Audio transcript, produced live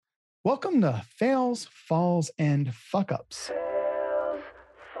Welcome to Fails, Falls, and Fuck Ups.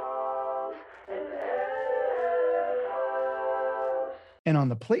 And on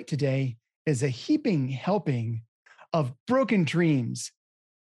the plate today is a heaping helping of broken dreams,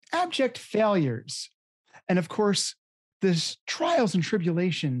 abject failures, and of course, the trials and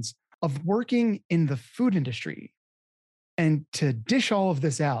tribulations of working in the food industry. And to dish all of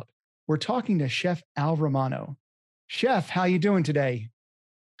this out, we're talking to Chef Al Romano. Chef, how you doing today?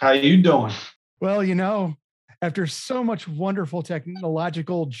 How you doing? Well, after so much wonderful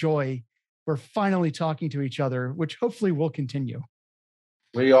technological joy, we're finally talking to each other, which hopefully will continue.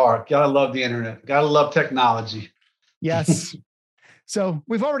 We are. Gotta love the internet. Gotta love technology. Yes. So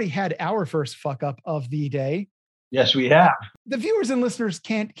we've already had our first fuck up of the day. Yes, we have. The viewers and listeners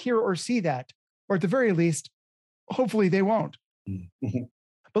can't hear or see that, or at the very least, hopefully they won't.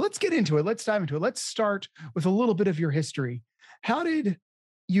 But let's get into it. Let's dive into it. Let's start with a little bit of your history. How did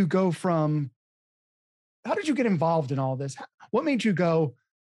you go from, how did you get involved in all this? What made you go,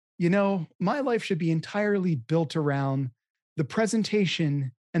 my life should be entirely built around the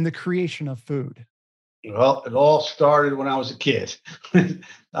presentation and the creation of food? Well, it all started when I was a kid.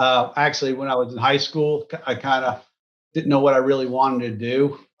 Actually, when I was in high school, I kind of didn't know what I really wanted to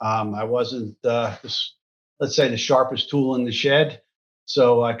do. I wasn't, let's say, the sharpest tool in the shed.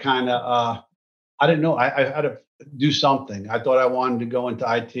 So I kind of, I didn't know. I had to do something. I thought I wanted to go into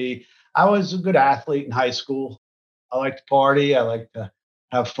IT. I was a good athlete in high school. I liked to party. I liked to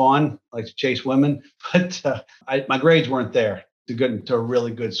have fun. I liked to chase women, but my grades weren't there to get into a really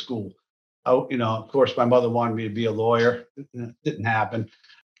good school. Of course, my mother wanted me to be a lawyer. It didn't happen.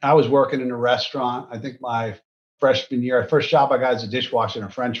 I was working in a restaurant. I think my freshman year, first job I got as a dishwasher in a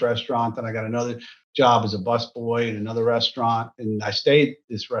French restaurant. Then I got another job as a busboy in another restaurant, and I stayed at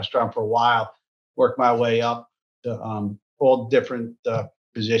this restaurant for a while. Worked my way up to all different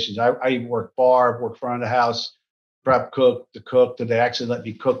positions. I worked bar, worked front of the house, prep cook, the cook. That they actually let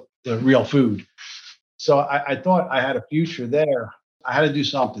me cook the real food. So I thought I had a future there. I had to do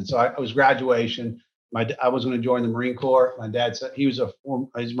something. So I was graduation. I was going to join the Marine Corps. My dad said he's a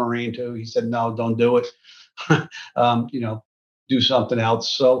Marine too. He said, no, don't do it. Do something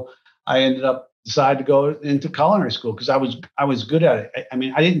else. So I ended up decided to go into culinary school because I was good at it. I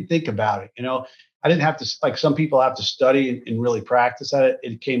mean, I didn't think about it. I didn't have to, like some people have to study and really practice at it.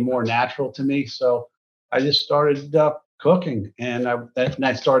 It came more natural to me. So I just started cooking, and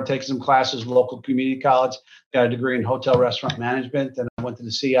I started taking some classes, local community college, got a degree in hotel restaurant management. Then I went to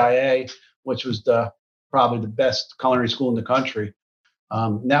the CIA, which was probably the best culinary school in the country.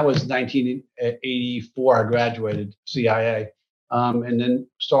 That was 1984. I graduated CIA, and then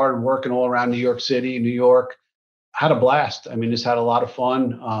started working all around New York City, New York. Had a blast. I mean, just had a lot of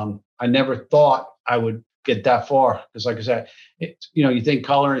fun. I never thought I would get that far because, like I said, you think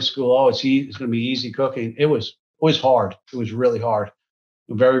culinary school, oh, it's going to be easy cooking. It was hard. It was really hard.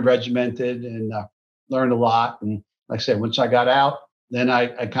 Very regimented, and learned a lot. And like I said, once I got out, then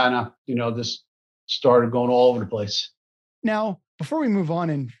I kind of just started going all over the place. Now, before we move on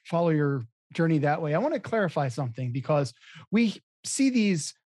and follow your journey that way, I want to clarify something because we see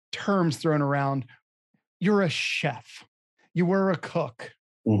these terms thrown around. You're a chef. You were a cook.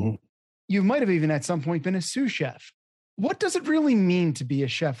 Mm-hmm. You might have even at some point been a sous chef. What does it really mean to be a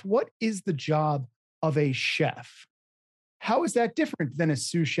chef? What is the job of a chef? How is that different than a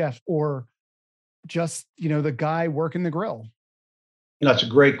sous chef or just, the guy working the grill? That's a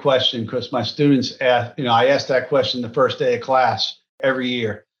great question because my students ask, I ask that question the first day of class every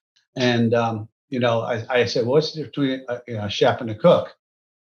year. And, I say, well, what's the difference between a chef and a cook?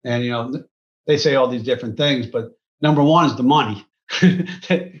 And, they say all these different things, but number one is the money.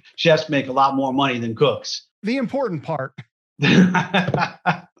 Chefs make a lot more money than cooks. The important part.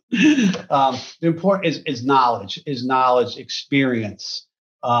 The important is knowledge, experience,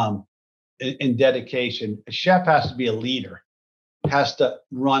 and dedication. A chef has to be a leader, has to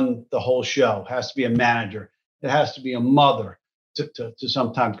run the whole show, has to be a manager. It has to be a mother to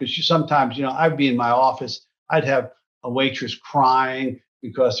sometimes, because sometimes, I'd be in my office, I'd have a waitress crying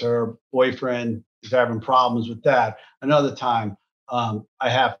because her boyfriend is having problems with that. Another time, I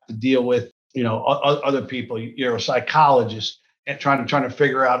have to deal with, other people. You're a psychologist and trying to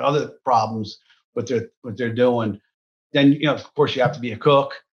figure out other problems, what they're doing. Then, of course, you have to be a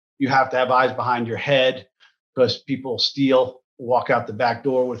cook. You have to have eyes behind your head because people steal, walk out the back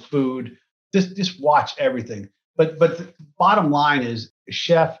door with food. Just watch everything. But the bottom line is,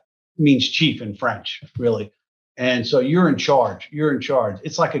 chef means chief in French, really. And so you're in charge. You're in charge.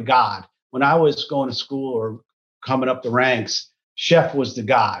 It's like a god. When I was going to school or coming up the ranks, chef was the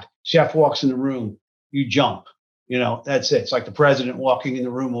god. Chef walks in the room, you jump. That's it. It's like the president walking in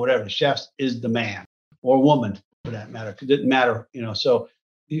the room or whatever. The chef is the man or woman for that matter. It didn't matter, so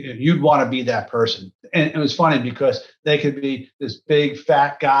you'd want to be that person. And it was funny because they could be this big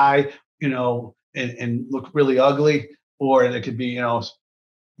fat guy, and look really ugly, or they could be,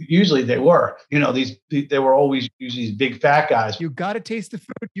 usually they were, they were always usually these big fat guys. You got to taste the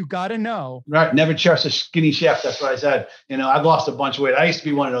food. You got to know. Right. Never trust a skinny chef. That's what I said. I've lost a bunch of weight. I used to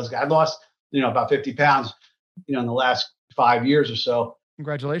be one of those guys. I lost, about 50 pounds, in the last 5 years or so.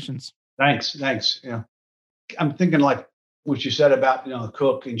 Congratulations. Thanks. I'm thinking like what you said about,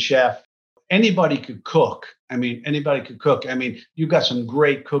 cook and chef. Anybody could cook. Anybody could cook. You've got some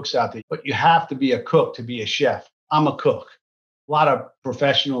great cooks out there, but you have to be a cook to be a chef. I'm a cook. A lot of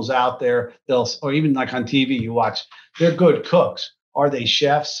professionals out there, or even like on TV, you watch, they're good cooks. Are they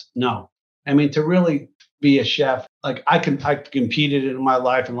chefs? No. To really be a chef, like I competed in my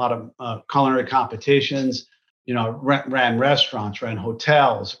life in a lot of culinary competitions, ran restaurants, ran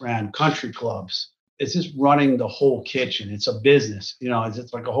hotels, ran country clubs. It's just running the whole kitchen. It's a business,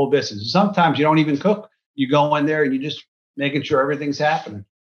 it's like a whole business. Sometimes you don't even cook. You go in there and you're just making sure everything's happening.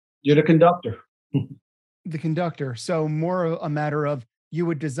 You're the conductor. The conductor. So more a matter of you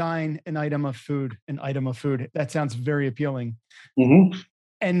would design an item of food. That sounds very appealing. Mm-hmm.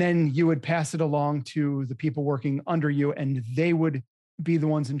 And then you would pass it along to the people working under you, and they would be the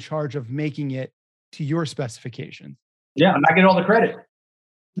ones in charge of making it to your specifications. Yeah, and I get all the credit.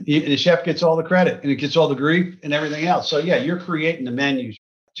 The chef gets all the credit, and it gets all the grief and everything else. So yeah, you're creating the menus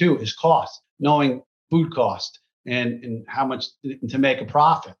too. Is cost, knowing food cost and how much to make a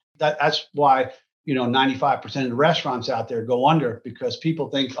profit. That's why 95% of the restaurants out there go under, because people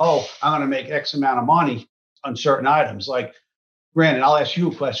think, oh, I'm going to make X amount of money on certain items. Like, granted, I'll ask you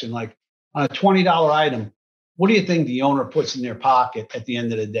a question. Like on a $20 item, what do you think the owner puts in their pocket at the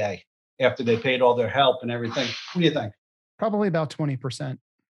end of the day after they paid all their help and everything? What do you think? Probably about 20%.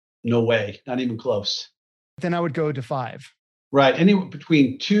 No way. Not even close. Then I would go to 5. Right. Anywhere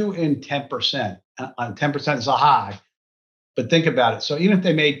between 2 and 10%. 10% is a high. But think about it. So even if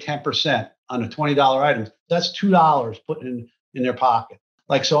they made 10% on a $20 item, that's $2 put in their pocket.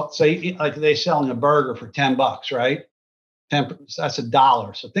 Like, so say like they selling a burger for $10, right? 10, that's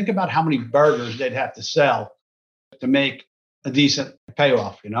 $1. So think about how many burgers they'd have to sell to make a decent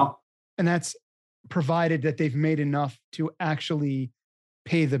payoff, And that's provided that they've made enough to actually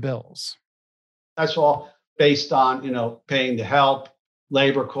pay the bills. That's all based on, paying the help,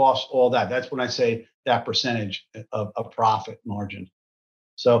 labor costs, all that. That's when I say that percentage of profit margin.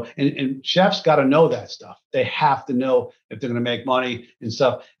 So, and chefs got to know that stuff. They have to know if they're going to make money and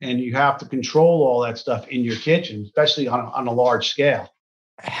stuff. And you have to control all that stuff in your kitchen, especially on a large scale.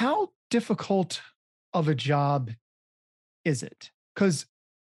 How difficult of a job is it? Because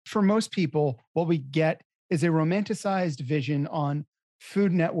for most people, what we get is a romanticized vision on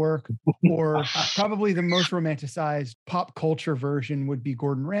Food Network, or probably the most romanticized pop culture version would be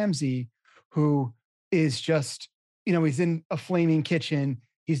Gordon Ramsay, who is just, he's in a flaming kitchen.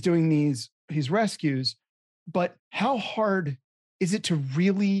 He's doing these rescues. But how hard is it to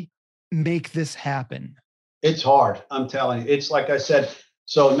really make this happen? It's hard. I'm telling you. It's like I said,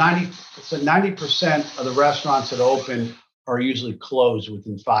 so 90% of the restaurants that open are usually closed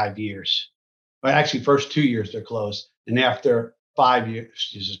within 5 years. Well, actually, first 2 years they're closed. And after 5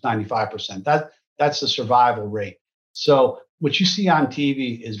 years, it's 95%. That's the survival rate. So what you see on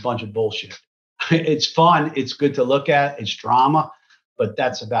TV is a bunch of bullshit. It's fun. It's good to look at. It's drama, but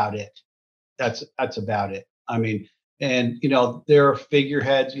that's about it. That's about it. And there are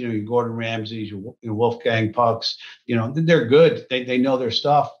figureheads. Your Gordon Ramsays, your Wolfgang Pucks. They're good. They know their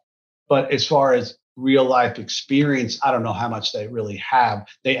stuff. But as far as real life experience, I don't know how much they really have.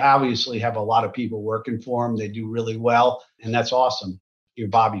 They obviously have a lot of people working for them. They do really well, and that's awesome. Your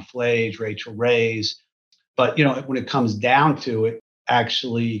Bobby Flay's, Rachel Ray's. But when it comes down to it,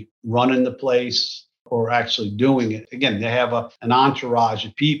 actually running the place or actually doing it, again, they have an entourage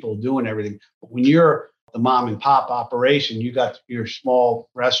of people doing everything. But when you're the mom and pop operation, you got your small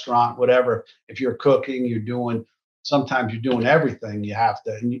restaurant, whatever. If you're cooking, sometimes you're doing everything. You have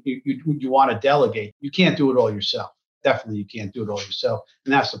to, and you want to delegate. You can't do it all yourself. Definitely, you can't do it all yourself,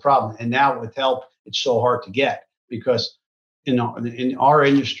 and that's the problem. And now with help, it's so hard to get, because in our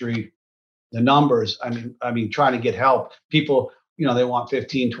industry, the numbers. Trying to get help, people, they want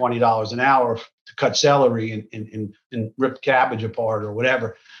 $15, $20 an hour to cut celery and rip cabbage apart or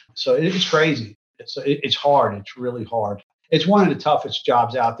whatever. So it's crazy. It's hard. It's really hard. It's one of the toughest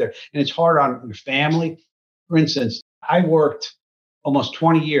jobs out there, and it's hard on your family. For instance, I worked almost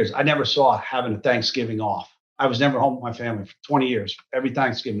 20 years. I never saw having a Thanksgiving off. I was never home with my family for 20 years. Every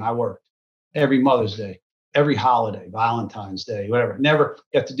Thanksgiving I worked, every Mother's Day. every holiday, Valentine's Day, whatever. Never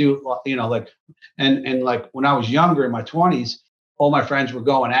got to do, like, and like when I was younger in my 20s, all my friends were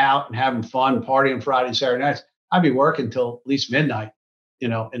going out and having fun, partying Friday and Saturday nights. I'd be working till at least midnight, in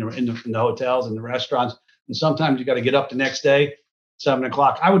the hotels and the restaurants. And sometimes you got to get up the next day, 7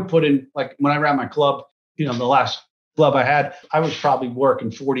 o'clock. I would put in, like, when I ran my club, the last club I had, I was probably working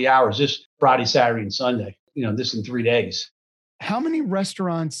 40 hours this Friday, Saturday, and Sunday, this in 3 days. How many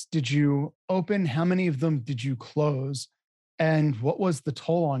restaurants did you open? How many of them did you close? And what was the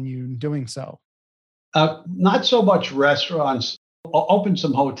toll on you in doing so? Not so much restaurants. Opened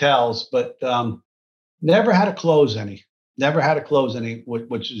some hotels, but never had to close any. Never had to close any,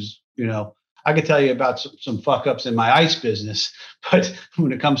 which is, I could tell you about some fuck ups in my ice business, but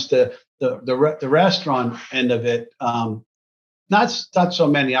when it comes to the restaurant end of it, not so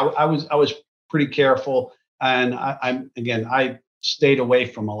many. I was pretty careful, and I stayed away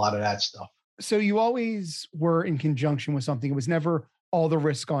from a lot of that stuff. So you always were in conjunction with something. It was never all the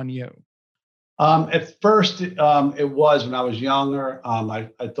risk on you. At first, it was when I was younger. I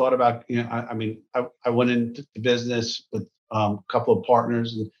thought about, I went into the business with a couple of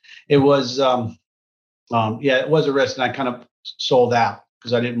partners, and it was, it was a risk, and I kind of sold out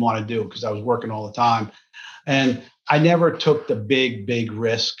because I didn't want to do it because I was working all the time, and I never took the big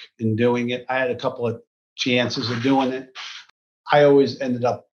risk in doing it. I had a couple of chances of doing it. I always ended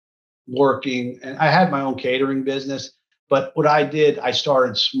up working, and I had my own catering business. But what I did, I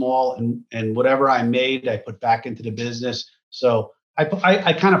started small, and whatever I made, I put back into the business. So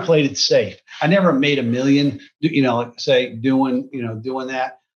I kind of played it safe. I never made a million, say doing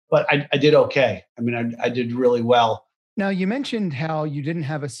that, but I did okay. I mean, I did really well. Now, you mentioned how you didn't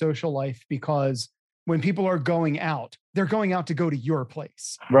have a social life because when people are going out, they're going out to go to your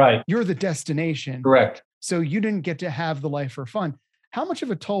place. Right. You're the destination. Correct. So you didn't get to have the life for fun. How much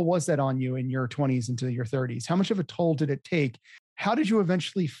of a toll was that on you in your 20s into your 30s? How much of a toll did it take? How did you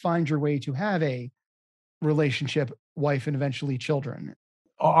eventually find your way to have a relationship, wife, and eventually children?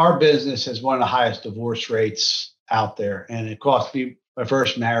 Our business has one of the highest divorce rates out there, and it cost me my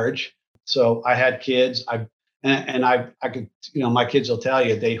first marriage. So I had kids. I could, my kids will tell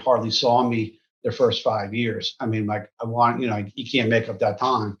you they hardly saw me their first 5 years. I mean, like you can't make up that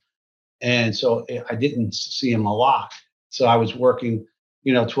time. And so I didn't see them a lot. So I was working,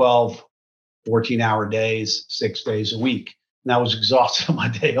 12, 14-hour days, 6 days a week. And I was exhausted on my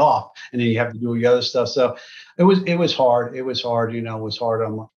day off. And then you have to do the other stuff. So it was hard. It was hard, it was hard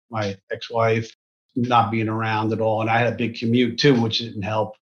on my ex-wife not being around at all. And I had a big commute too, which didn't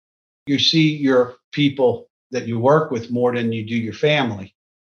help. You see your people that you work with more than you do your family.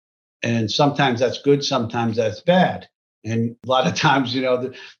 And sometimes that's good, sometimes that's bad. And a lot of times,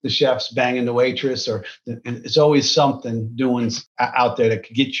 the chef's banging the waitress, and it's always something doing out there that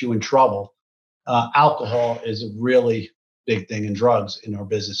could get you in trouble. Alcohol is a really big thing, in drugs in our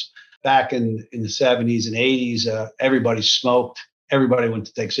business. Back in the 70s and 80s, everybody smoked. Everybody went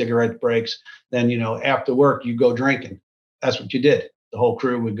to take cigarette breaks. Then, after work, you go drinking. That's what you did. The whole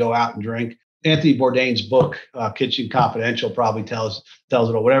crew would go out and drink. Anthony Bourdain's book, Kitchen Confidential, probably tells it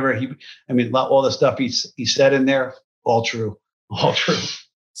all. Whatever all the stuff he said in there, all true, all true.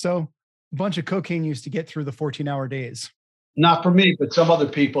 So a bunch of cocaine used to get through the 14-hour days. Not for me, but some other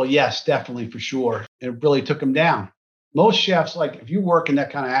people, yes, definitely, for sure. It really took them down. Most chefs, like if you work in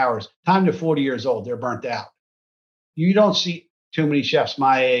that kind of hours, time to 40 years old, they're burnt out. You don't see too many chefs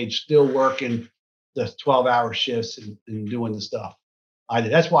my age still working the 12-hour shifts and doing the stuff I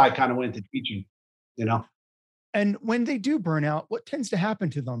did. That's why I kind of went into teaching, And when they do burn out, what tends to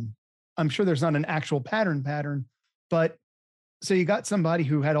happen to them? I'm sure there's not an actual pattern, but so you got somebody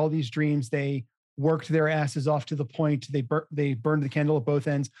who had all these dreams. They worked their asses off to the point they burned the candle at both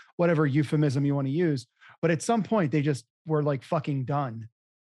ends, whatever euphemism you want to use. But at some point, they just were like fucking done.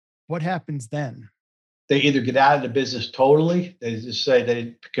 What happens then? They either get out of the business totally. They just say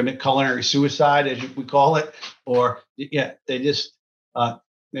they commit culinary suicide, as we call it, or they just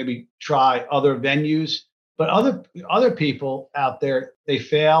maybe try other venues. But other people out there, they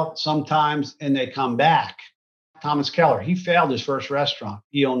fail sometimes and they come back. Thomas Keller, he failed his first restaurant.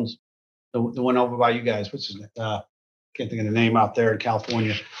 He owns the one over by you guys. What's his name? Can't think of the name out there in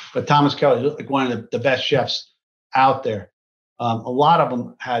California. But Thomas Keller is like one of the best chefs out there. A lot of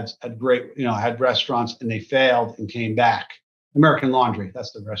them had great, had restaurants and they failed and came back. American Laundry,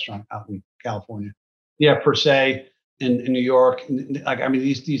 that's the restaurant out in California. Yeah, per se in New York.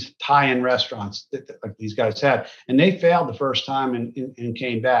 These tie-in restaurants that like these guys had, and they failed the first time and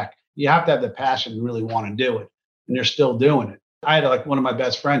came back. You have to have the passion and really want to do it, and they're still doing it. I had like one of my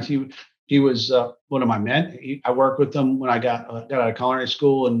best friends. He He was one of my men. I worked with him when I got out of culinary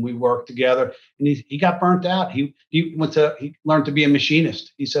school, and we worked together. And he got burnt out. He learned to be a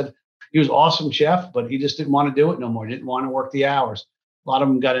machinist. He said he was an awesome chef, but he just didn't want to do it no more. He didn't want to work the hours. A lot of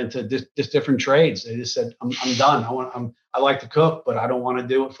them got into just different trades. They just said, I'm done. I like to cook, but I don't want to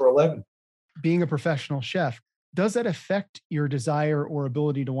do it for a living." Being a professional chef, does that affect your desire or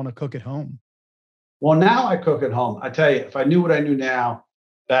ability to want to cook at home? Well, now I cook at home. I tell you, if I knew what I knew now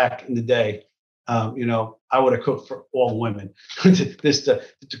back in the day, I would have cooked for all women. Because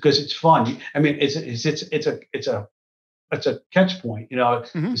it's fun. I mean, it's a catch point. You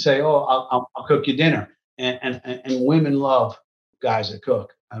Mhm. say, "Oh, I'll cook you dinner," and women love guys that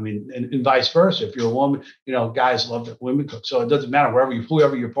cook. I mean, and vice versa. If you're a woman, guys love that women cook. So it doesn't matter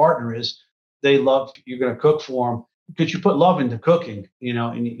whoever your partner is, they love you're going to cook for them because you put love into cooking.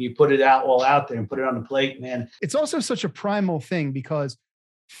 And you put it all out there and put it on the plate, man. It's also such a primal thing because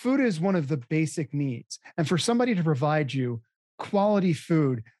food is one of the basic needs. And for somebody to provide you quality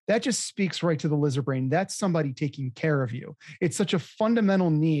food, that just speaks right to the lizard brain. That's somebody taking care of you. It's such a fundamental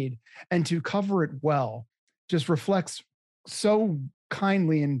need. And to cover it well just reflects so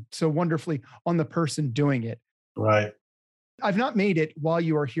kindly and so wonderfully on the person doing it. Right. I've not made it while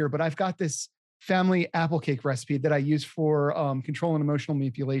you are here, but I've got this family apple cake recipe that I use for control and emotional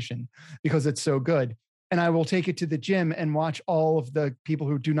manipulation because it's so good. And I will take it to the gym and watch all of the people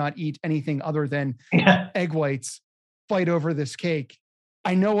who do not eat anything other than Yeah. egg whites fight over this cake.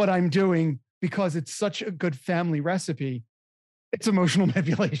 I know what I'm doing because it's such a good family recipe. It's emotional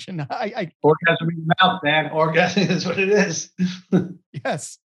manipulation. Orgasm in your mouth, man. Orgasm is what it is.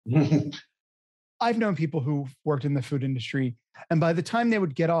 Yes, I've known people who worked in the food industry, and by the time they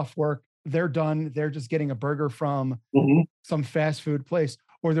would get off work, they're done. They're just getting a burger from Mhm. some fast food place,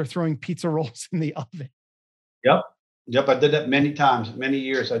 or they're throwing pizza rolls in the oven. Yep. Yep. I did that many times, many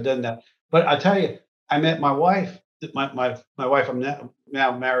years. I've done that. But I tell you, I met my wife. My wife. I'm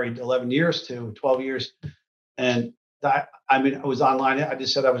now married 11 years to 12 years, and I mean, I was online. I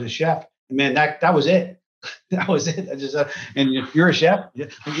just said I was a chef. And man, that was it. That was it. I just said, and you're a chef.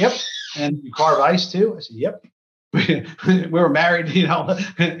 Yep. And you carve ice too. I said, yep. We were married,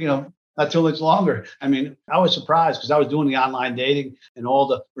 not too much longer. I mean, I was surprised because I was doing the online dating and all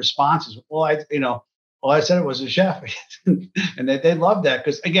the responses. Well, all I said was a chef, and they loved that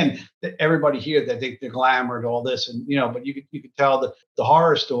because again, everybody here they think they're glamour and all this, and but you could tell the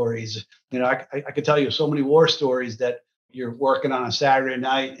horror stories. I could tell you so many war stories that you're working on a Saturday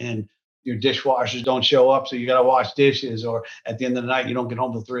night and your dishwashers don't show up, so you got to wash dishes, or at the end of the night you don't get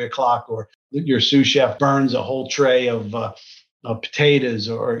home till 3 o'clock, or your sous chef burns a whole tray of potatoes,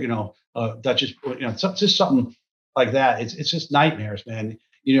 or that's just something like that. It's just nightmares, man.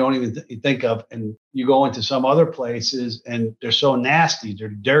 You don't even think of, and you go into some other places and they're so nasty, they're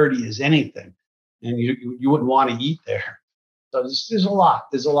dirty as anything, and you wouldn't want to eat there. So there's a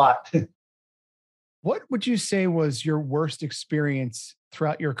lot. There's a lot. What would you say was your worst experience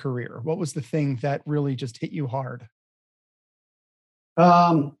throughout your career? What was the thing that really just hit you hard?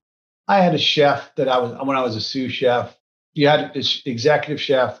 um, I had a chef that when I was a sous chef. You had this executive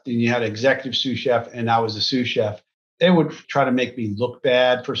chef, then you had executive sous chef, and I was a sous chef. They would try to make me look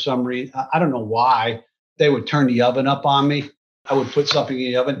bad for some reason. I don't know why. They would turn the oven up on me. I would put something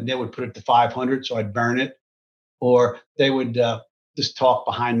in the oven, and they would put it to 500, so I'd burn it. Or they would just talk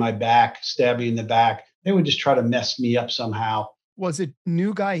behind my back, stab me in the back. They would just try to mess me up somehow. Was it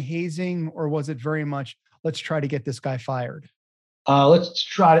new guy hazing or was it very much, let's try to get this guy fired? Let's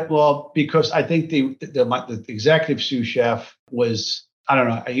try it. Well, because I think the executive sous chef was, I don't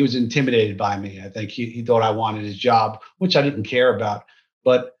know, he was intimidated by me. I think he thought I wanted his job, which I didn't care about.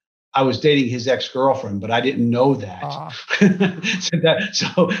 But I was dating his ex girlfriend, but I didn't know that. Ah,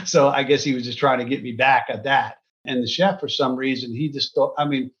 So I guess he was just trying to get me back at that. And the chef, for some reason, he just thought. I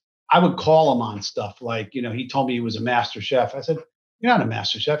mean, I would call him on stuff like, he told me he was a master chef. I said, "You're not a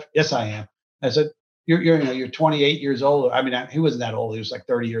master chef." "Yes, I am." I said, you're 28 years old. I mean, he wasn't that old. He was like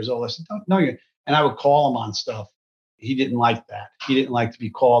 30 years old. I said, "No, no, you're." And I would call him on stuff. He didn't like that. He didn't like to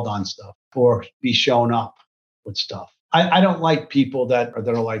be called on stuff or be shown up with stuff. I don't like people that are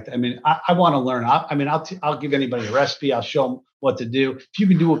like that. I mean, I want to learn. I mean, I'll give anybody a recipe. I'll show them what to do. If you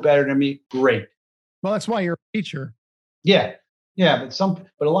can do it better than me, great. well, that's why you're a teacher. Yeah, yeah.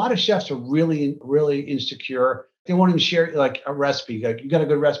 But a lot of chefs are really, really insecure. They won't even share like a recipe. Like, you got a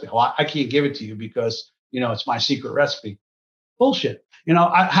good recipe. Oh, I can't give it to you because it's my secret recipe. Bullshit.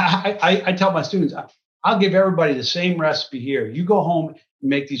 I tell my students, I'll give everybody the same recipe here. You go home and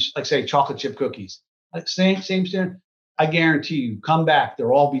make these, like say, chocolate chip cookies. Like, same standard. I guarantee you, come back,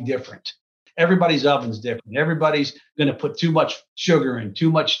 they'll all be different. Everybody's oven's different. Everybody's going to put too much sugar in,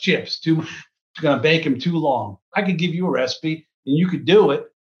 too much chips, going to bake them too long. I could give you a recipe and you could do it,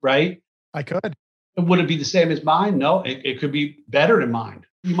 right? I could. Would it be the same as mine? No, it could be better than mine.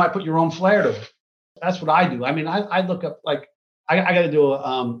 You might put your own flair to it. That's what I do. I mean, I look up like I got to do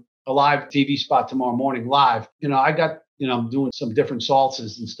a live TV spot tomorrow morning live. I got I'm doing some different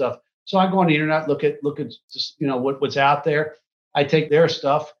salsas and stuff. So I go on the internet, look at just what's out there. I take their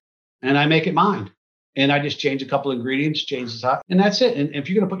stuff and I make it mine. And I just change a couple ingredients, change the size, and that's it. And if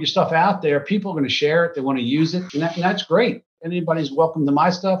you're going to put your stuff out there, people are going to share it. They want to use it, and that's great. Anybody's welcome to my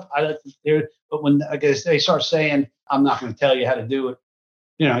stuff. I like to do it. But when I guess they start saying, "I'm not going to tell you how to do it,"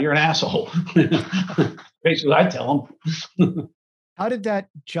 you're an asshole. Basically, I tell them. How did that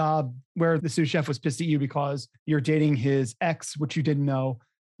job where the sous chef was pissed at you because you're dating his ex, which you didn't know,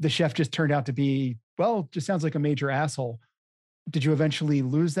 the chef just turned out to be, well, just sounds like a major asshole. Did you eventually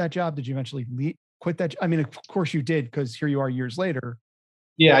lose that job? Did you eventually quit that? I mean, of course you did, because here you are years later.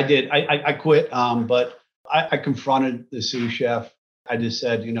 Yeah, I did. I quit, but I confronted the sous chef. I just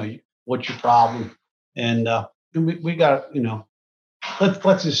said, what's your problem? And we got,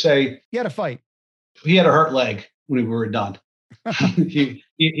 let's just say You had a fight. he had a hurt leg when we were done.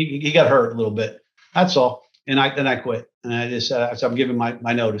 he got hurt a little bit. That's all. And I quit. And I just said, I'm giving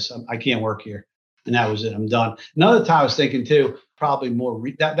my notice. I can't work here. And that was it. I'm done. Another time I was thinking too, probably more.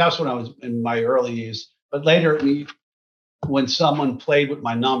 That's when I was in my early years. But later, when someone played with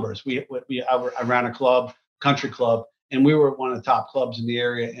my numbers, I ran a club, country club, and we were one of the top clubs in the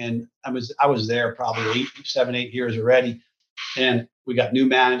area. And I was there probably 7, 8 years already. And we got new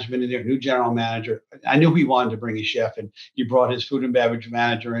management in there, new general manager. I knew he wanted to bring a chef, and he brought his food and beverage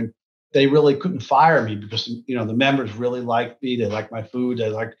manager, and they really couldn't fire me because the members really liked me. They liked my food.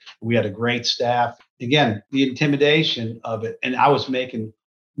 We had a great staff. Again, the intimidation of it, and I was making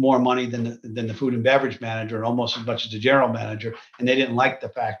more money than the food and beverage manager, and almost as much as the general manager. And they didn't like the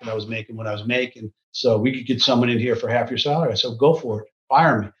fact that I was making what I was making. So we could get someone in here for half your salary. I said, go for it,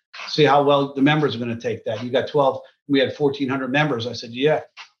 fire me. See how well the members are going to take that. You got 12. We had 1,400 members. I said, yeah,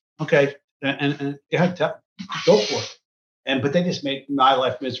 okay, and yeah, go for it. But they just made my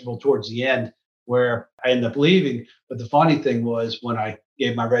life miserable towards the end, where I ended up leaving. But the funny thing was, when I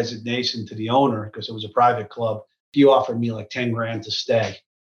gave my resignation to the owner, because it was a private club, he offered me like 10 grand to stay.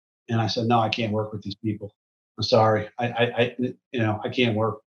 And I said, no, I can't work with these people. I'm sorry. I can't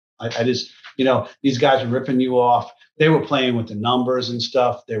work. I just, these guys are ripping you off. They were playing with the numbers and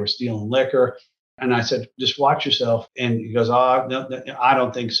stuff. They were stealing liquor. And I said, just watch yourself. And he goes, oh, no, I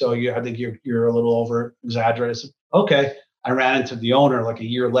don't think so. I think you're a little over exaggerated. I said, okay. I ran into the owner like a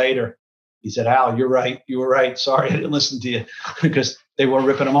year later. He said, Al, you're right. You were right. Sorry, I didn't listen to you, because they were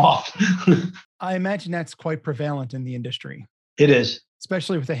ripping them off. I imagine that's quite prevalent in the industry. It is.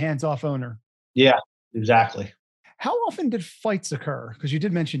 Especially with a hands-off owner. Yeah, exactly. How often did fights occur? Because you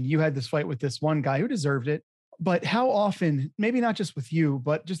did mention you had this fight with this one guy who deserved it. But how often, maybe not just with you,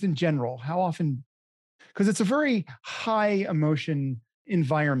 but just in general, how often? Because it's a very high emotion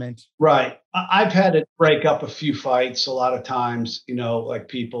environment. Right. I've had to break up a few fights a lot of times, like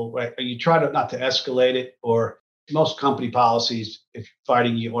people, right? You try not to escalate it, or most company policies, if you're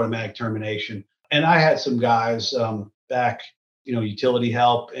fighting, you automatic termination. And I had some guys back, utility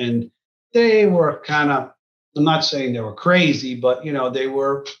help, and they were kind of, I'm not saying they were crazy, but, they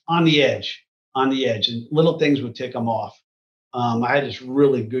were on the edge, and little things would tick them off. I had this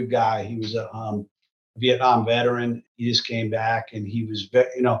really good guy. He was a Vietnam veteran. He just came back, and he was,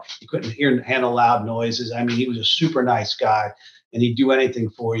 he couldn't handle loud noises. I mean, he was a super nice guy, and he'd do anything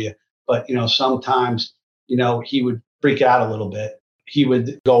for you. But, sometimes, he would freak out a little bit. He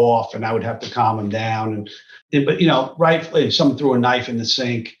would go off, and I would have to calm him down. But, rightfully, someone threw a knife in the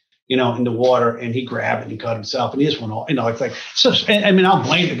sink, in the water, and he grabbed it and he cut himself, and he just went off, it's like, so, I mean, I'll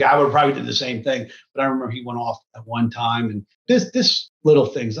blame the guy. I would probably did the same thing, but I remember he went off at one time, and this little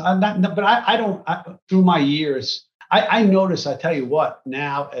things. Through my years, I notice, I tell you what,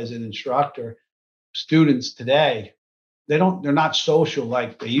 now as an instructor, students today, they're not social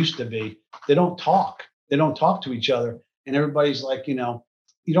like they used to be. They don't talk to each other. And everybody's like, you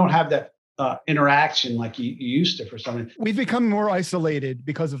don't have that interaction like you used to for something. We've become more isolated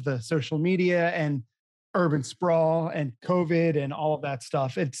because of the social media and urban sprawl and COVID and all of that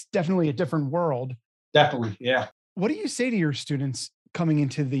stuff. It's definitely a different world. Definitely. Yeah. What do you say to your students coming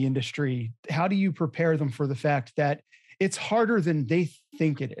into the industry? How do you prepare them for the fact that it's harder than they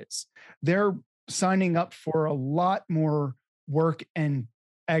think it is? They're signing up for a lot more work and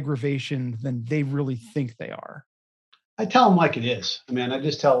aggravation than they really think they are. I tell them like it is. I mean, I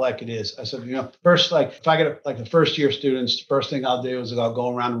just tell it like it is. I said, first, like if I get like the first year students, the first thing I'll do is I'll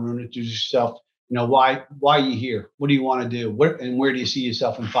go around the room and introduce yourself. Why are you here? What do you want to do? Where do you see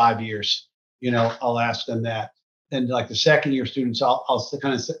yourself in 5 years? I'll ask them that. And like the second year students, I'll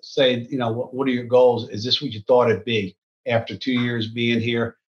kind of say, what are your goals? Is this what you thought it'd be after 2 years being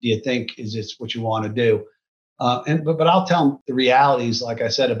here? Do you think is this what you want to do? But I'll tell them the realities, like I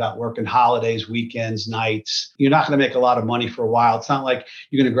said, about working holidays, weekends, nights. You're not going to make a lot of money for a while. It's not like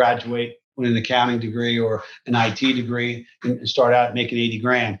you're going to graduate with an accounting degree or an IT degree and start out making 80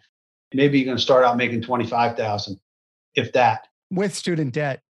 grand. Maybe you're going to start out making 25,000, if that. With student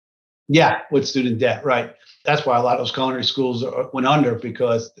debt. Yeah, with student debt, right. That's why a lot of those culinary schools went under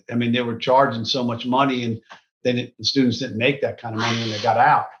because, I mean, they were charging so much money and the students didn't make that kind of money when they got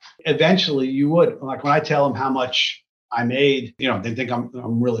out. Eventually, you would. Like when I tell them how much I made, they think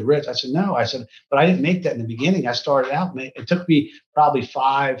I'm really rich. I said, no. I said, but I didn't make that in the beginning. I started out, it took me probably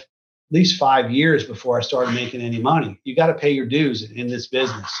at least 5 years before I started making any money. You got to pay your dues in this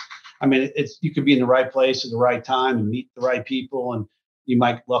business. I mean, you could be in the right place at the right time and meet the right people, and you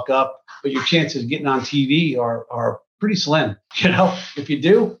might luck up, but your chances of getting on TV are pretty slim. If you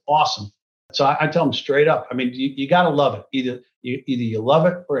do, awesome. So I tell them straight up. I mean, you got to love it. Either you love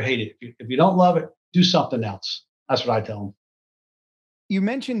it or hate it. If you don't love it, do something else. That's what I tell them. You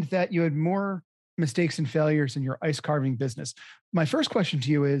mentioned that you had more mistakes and failures in your ice carving business. My first question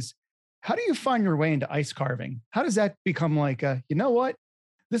to you is, how do you find your way into ice carving? How does that become like you know what?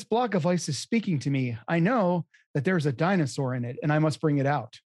 This block of ice is speaking to me. I know that there's a dinosaur in it and I must bring it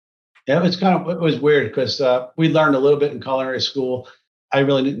out. Yeah, it was weird because we learned a little bit in culinary school. I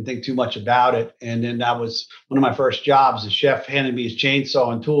really didn't think too much about it. And then that was one of my first jobs. The chef handed me his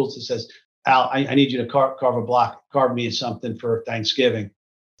chainsaw and tools and says, Al, I need you to carve me something for Thanksgiving.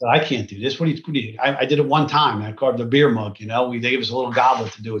 So I can't do this. What do you I did it one time. I carved a beer mug, they gave us a little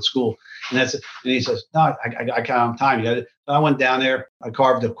goblet to do at school. And he says, no, I can't have time. So I went down there. I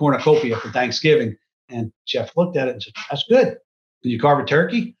carved a cornucopia for Thanksgiving. And chef looked at it and said, that's good. Did you carve a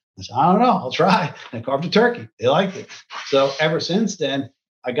turkey? I said, I don't know. I'll try. And I carved a turkey. They liked it. So ever since then,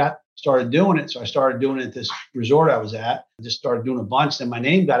 I started doing it. So I started doing it at this resort I was at. I just started doing a bunch. Then my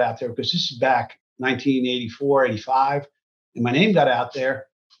name got out there because this is back 1984, 85. And my name got out there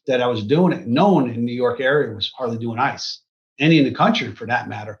that I was doing it. No one in the New York area was hardly doing ice. Any in the country for that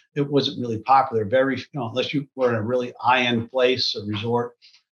matter. It wasn't really popular. Unless you were in a really high-end place or resort.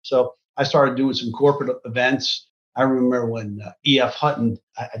 So I started doing some corporate events. I remember when E.F. Hutton,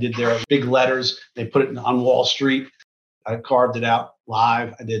 I did their big letters. They put it on Wall Street. I carved it out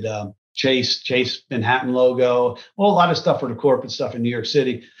live. I did Chase Manhattan logo. Well, a lot of stuff for the corporate stuff in New York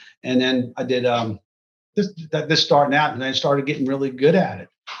City. And then I did this starting out, and I started getting really good at it.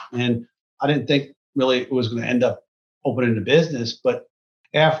 And I didn't think really it was going to end up opening a business, but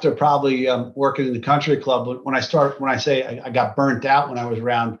after probably working in the country club, when I say I got burnt out when I was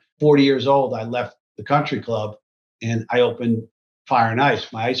around 40 years old, I left the country club and I opened Fire and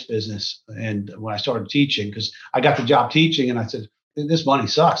Ice, my ice business. And when I started teaching, because I got the job teaching and I said, this money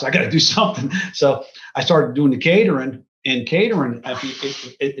sucks. I got to do something. So I started doing the catering, and catering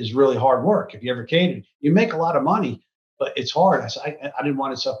it is really hard work. If you ever catered, you make a lot of money, but it's hard. I didn't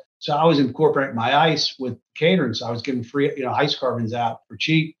want it. So I was incorporating my ice with catering. So I was giving free, ice carvings out for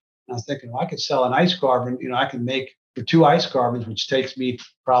cheap. And I was thinking, well, I could sell an ice carving. I can make for 2 ice carvings, which takes me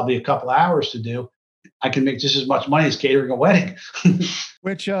probably a couple hours to do. I can make just as much money as catering a wedding.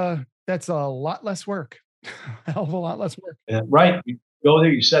 Which that's a lot less work. A hell of a lot less work. Yeah, right. You go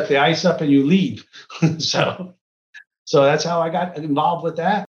there, you set the ice up, and you leave. so that's how I got involved with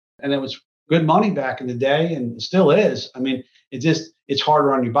that. And it was good money back in the day, and it still is. I mean, it's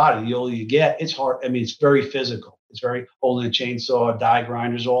harder on your body. The older you get, it's hard. I mean, it's very physical. It's very holding a chainsaw, die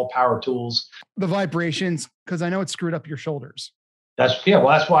grinders, all power tools. The vibrations, because I know it screwed up your shoulders. Well,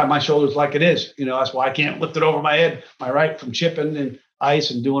 that's why my shoulder's like it is. That's why I can't lift it over my head. My right from chipping and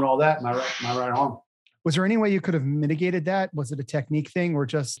ice and doing all that. My right arm. Was there any way you could have mitigated that? Was it a technique thing, or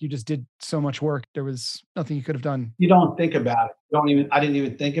you just did so much work? There was nothing you could have done. You don't think about it. I didn't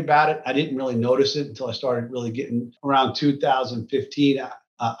even think about it. I didn't really notice it until I started really getting around 2015.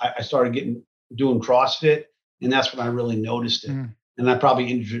 I started doing CrossFit, and that's when I really noticed it. And I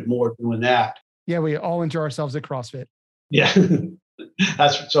probably injured it more doing that. Yeah, we all injure ourselves at CrossFit. Yeah,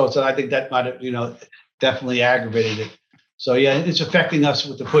 so I think that might have definitely aggravated it. So yeah, it's affecting us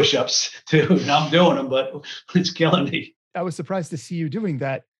with the push-ups too. And I'm doing them, but it's killing me. I was surprised to see you doing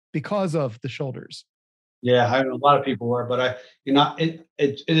that because of the shoulders. Yeah, I know a lot of people were, but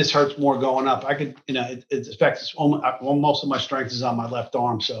it just hurts more going up. I could, it affects most of my strength is on my left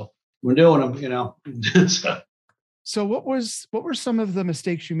arm. So we're doing them, so. So what were some of the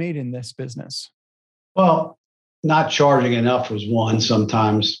mistakes you made in this business? Well, not charging enough was one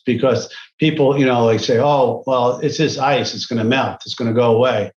sometimes because people, they say, oh, well, it's this ice. It's going to melt. It's going to go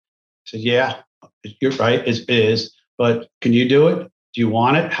away. I said, yeah, you're right. It is. But can you do it? Do you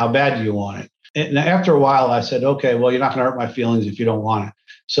want it? How bad do you want it? And after a while, I said, okay, well, you're not going to hurt my feelings if you don't want it.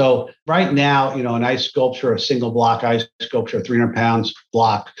 So right now, an ice sculpture, a single block ice sculpture, 300 pounds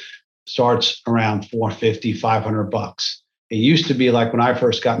block starts around 450, $500. It used to be like when I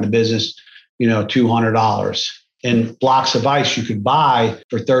first got in the business, $200. And blocks of ice you could buy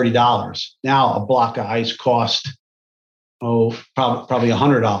for $30. Now a block of ice cost, probably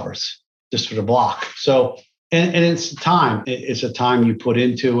 $100 just for the block. So, and it's time. It's a time you put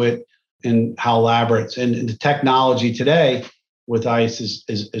into it and how elaborate. And the technology today with ice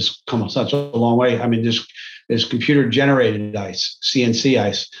is come such a long way. I mean, there's computer generated ice, CNC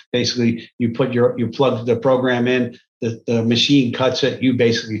ice. Basically, you plug the program in, the machine cuts it, you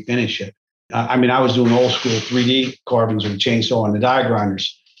basically finish it. I mean, I was doing old school 3D carvings with a chainsaw and the die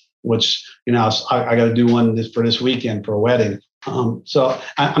grinders, which, I got to do one for this weekend for a wedding. So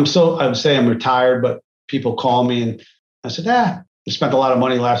I would say I'm retired, but people call me and I said, I spent a lot of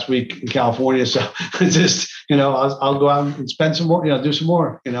money last week in California. So just, I'll go out and spend some more, do some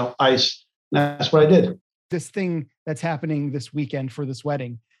more, ice. That's what I did. This thing that's happening this weekend for this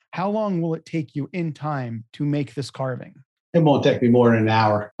wedding, how long will it take you in time to make this carving? It won't take me more than an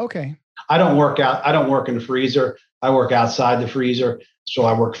hour. Okay. I don't work out. I don't work in the freezer. I work outside the freezer. So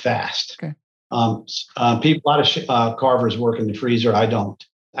I work fast. Okay. A lot of carvers work in the freezer. I don't.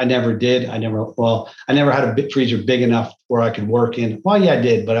 I never did. I never had a freezer big enough where I could work in. Well, yeah, I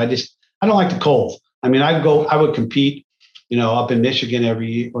did, but I don't like the cold. I mean, I would compete, up in Michigan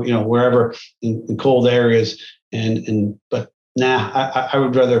every year, or, wherever in cold areas. But I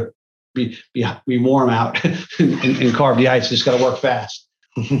would rather be warm out and carve the ice. Just got to work fast.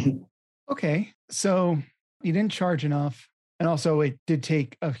 Okay. So you didn't charge enough. And also it did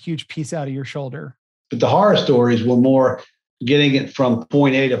take a huge piece out of your shoulder. But the horror stories were more getting it from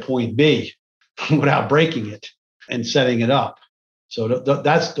point A to point B without breaking it and setting it up. So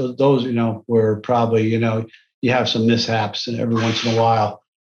those, were probably, you have some mishaps and every once in a while,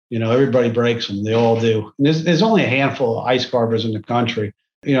 everybody breaks them. They all do. And there's only a handful of ice carvers in the country.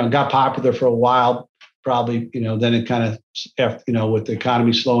 It got popular for a while. Probably, then it kind of, with the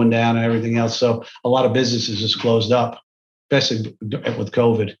economy slowing down and everything else. So a lot of businesses just closed up, especially with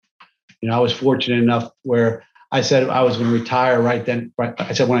COVID. I was fortunate enough where I said I was going to retire right then. Right,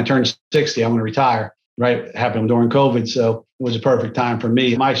 I said, when I turned 60, I'm going to retire. Right. It happened during COVID. So it was a perfect time for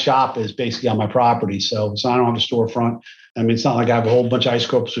me. My shop is basically on my property. So I don't have a storefront. I mean, it's not like I have a whole bunch of ice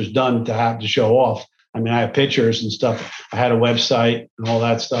sculptures done to have to show off. I mean, I have pictures and stuff. I had a website and all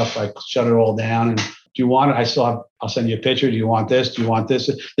that stuff. I shut it all down. And do you want it? I'll send you a picture. Do you want this? Do you want this?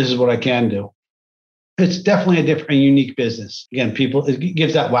 This is what I can do. It's definitely a unique business. Again, it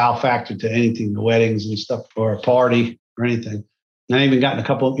gives that wow factor to anything, the weddings and stuff, or a party or anything. And I even got a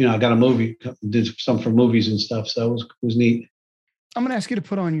couple, I got a movie, did some for movies and stuff. So it was neat. I'm going to ask you to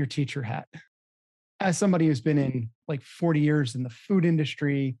put on your teacher hat. As somebody who's been in like 40 years in the food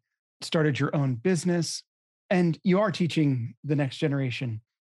industry, started your own business, and you are teaching the next generation,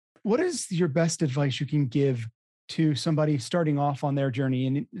 what is your best advice you can give to somebody starting off on their journey?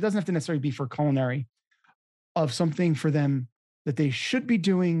 And it doesn't have to necessarily be for culinary, of something for them that they should be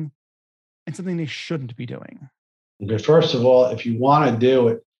doing and something they shouldn't be doing. Okay, first of all, if you want to do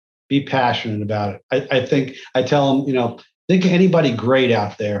it, be passionate about it. I think I tell them, think of anybody great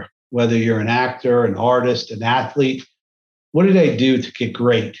out there, whether you're an actor, an artist, an athlete. What do they do to get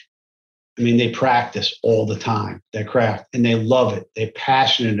great? I mean, they practice all the time, their craft, and they love it. They're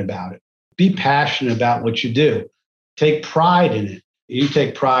passionate about it. Be passionate about what you do. Take pride in it. You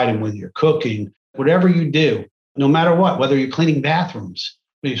take pride in whether you're cooking, whatever you do, no matter what, whether you're cleaning bathrooms,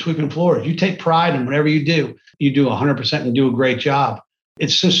 whether you're sweeping floors, you take pride in whatever you do. You do 100% and do a great job.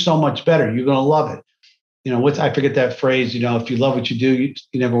 It's just so much better. You're going to love it. I forget that phrase, if you love what you do,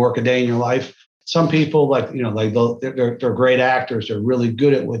 you never work a day in your life. Some people they're great actors. They're really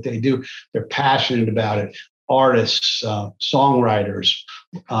good at what they do. They're passionate about it. Artists, songwriters,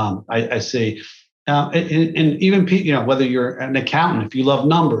 I see. And even people, whether you're an accountant, if you love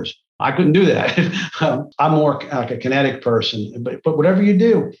numbers, I couldn't do that. I'm more like a kinetic person, but whatever you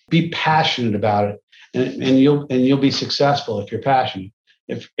do, be passionate about it, and you'll be successful if you're passionate.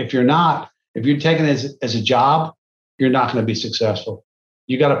 If you're not, if you're taking it as a job, you're not going to be successful.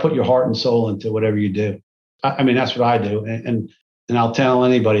 You got to put your heart and soul into whatever you do. I mean, that's what I do, and I'll tell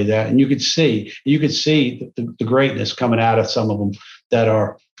anybody that. And you could see the greatness coming out of some of them that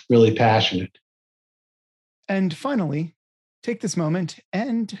are really passionate. And finally, take this moment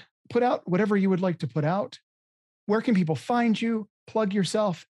and put out whatever you would like to put out. Where can people find you? Plug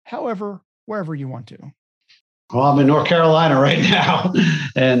yourself, however, wherever you want to. Well, I'm in North Carolina right now,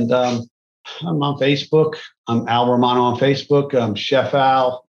 and I'm on Facebook. I'm Al Romano on Facebook. I'm Chef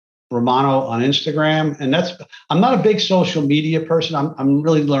Al Romano on Instagram, and I'm not a big social media person. I'm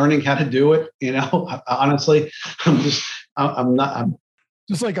really learning how to do it. Honestly, I'm just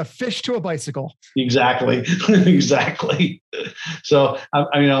like a fish to a bicycle. Exactly. Exactly. So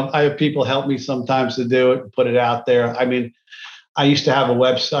I have people help me sometimes to do it, put it out there. I mean, I used to have a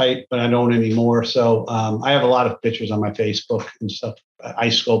website, but I don't anymore. So I have a lot of pictures on my Facebook and stuff,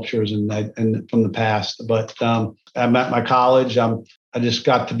 ice sculptures and from the past. But I'm at my college. I just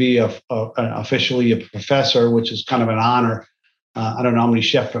got to be officially a professor, which is kind of an honor. I don't know how many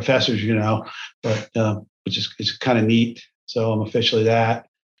chef professors but which is it's kind of neat. So I'm officially that.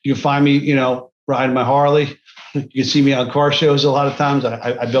 You can find me, riding my Harley. You can see me on car shows a lot of times.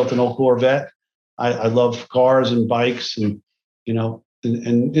 I built an old Corvette. I love cars and bikes and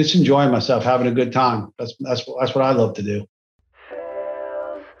just enjoying myself, having a good time. That's what I love to do.